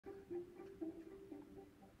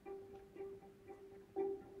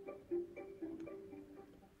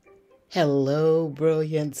Hello,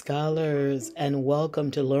 brilliant scholars, and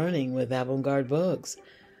welcome to Learning with Avant-Garde Books.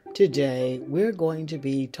 Today, we're going to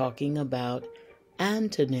be talking about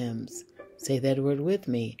antonyms. Say that word with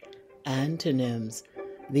me, antonyms.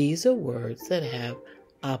 These are words that have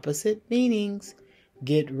opposite meanings.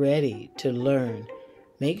 Get ready to learn.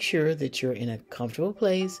 Make sure that you're in a comfortable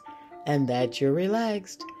place and that you're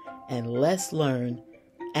relaxed, and let's learn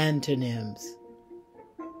antonyms.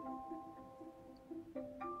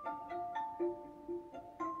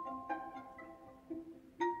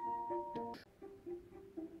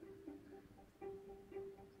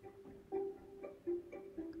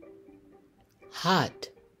 Hot,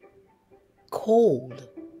 cold,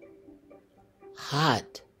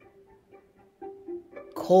 hot,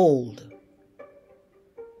 cold.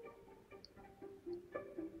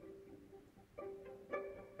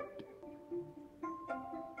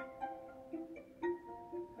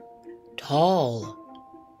 Tall,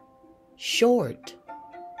 short,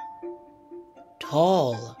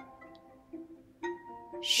 tall,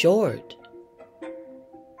 short.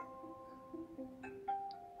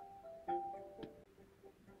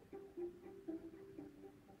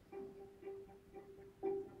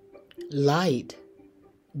 Light,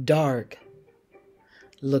 dark.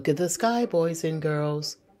 Look at the sky, boys and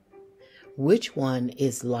girls. Which one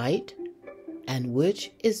is light and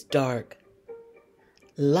which is dark?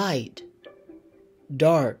 Light,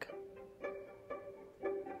 dark.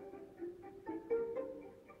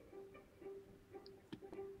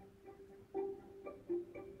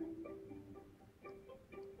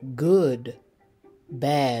 Good,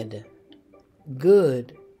 bad,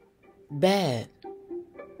 good, bad.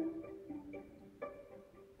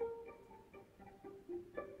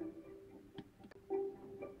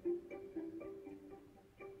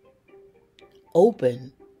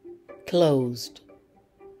 Open, closed,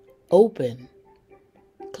 open,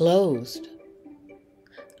 closed.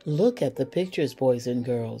 Look at the pictures, boys and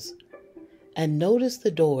girls, and notice the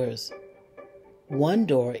doors. One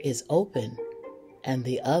door is open and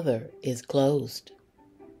the other is closed.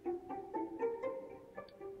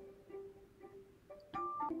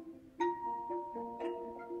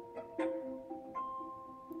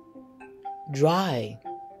 Dry,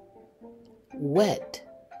 wet,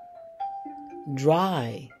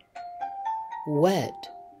 dry, wet.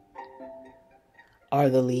 Are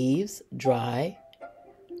the leaves dry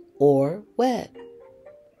or wet?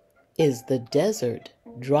 Is the desert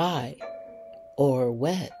dry or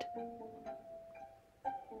wet?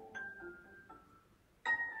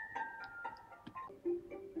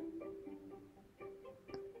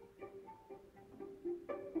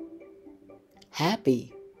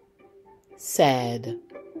 Happy, sad,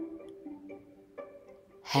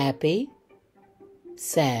 happy,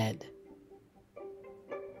 sad.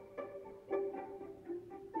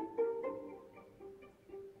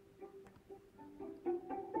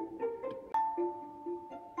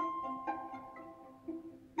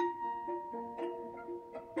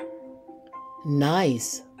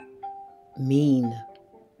 Nice, mean,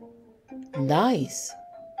 nice,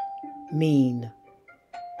 mean.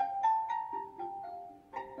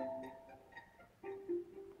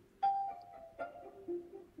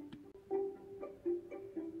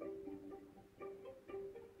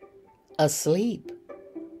 Asleep,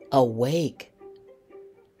 awake,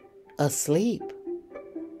 asleep,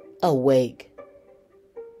 awake.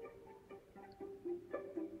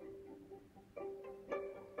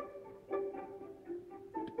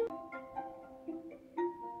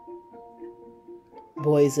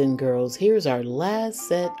 Boys and girls, here's our last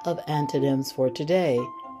set of antonyms for today.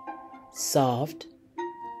 Soft,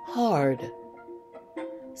 hard,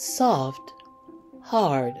 soft,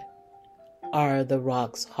 hard. Are the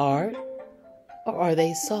rocks hard or are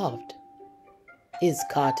they soft? Is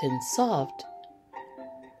cotton soft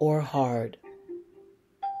or hard?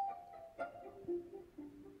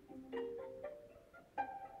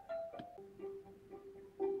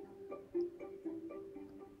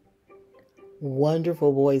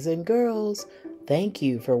 Wonderful, boys and girls. Thank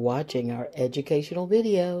you for watching our educational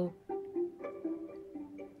video.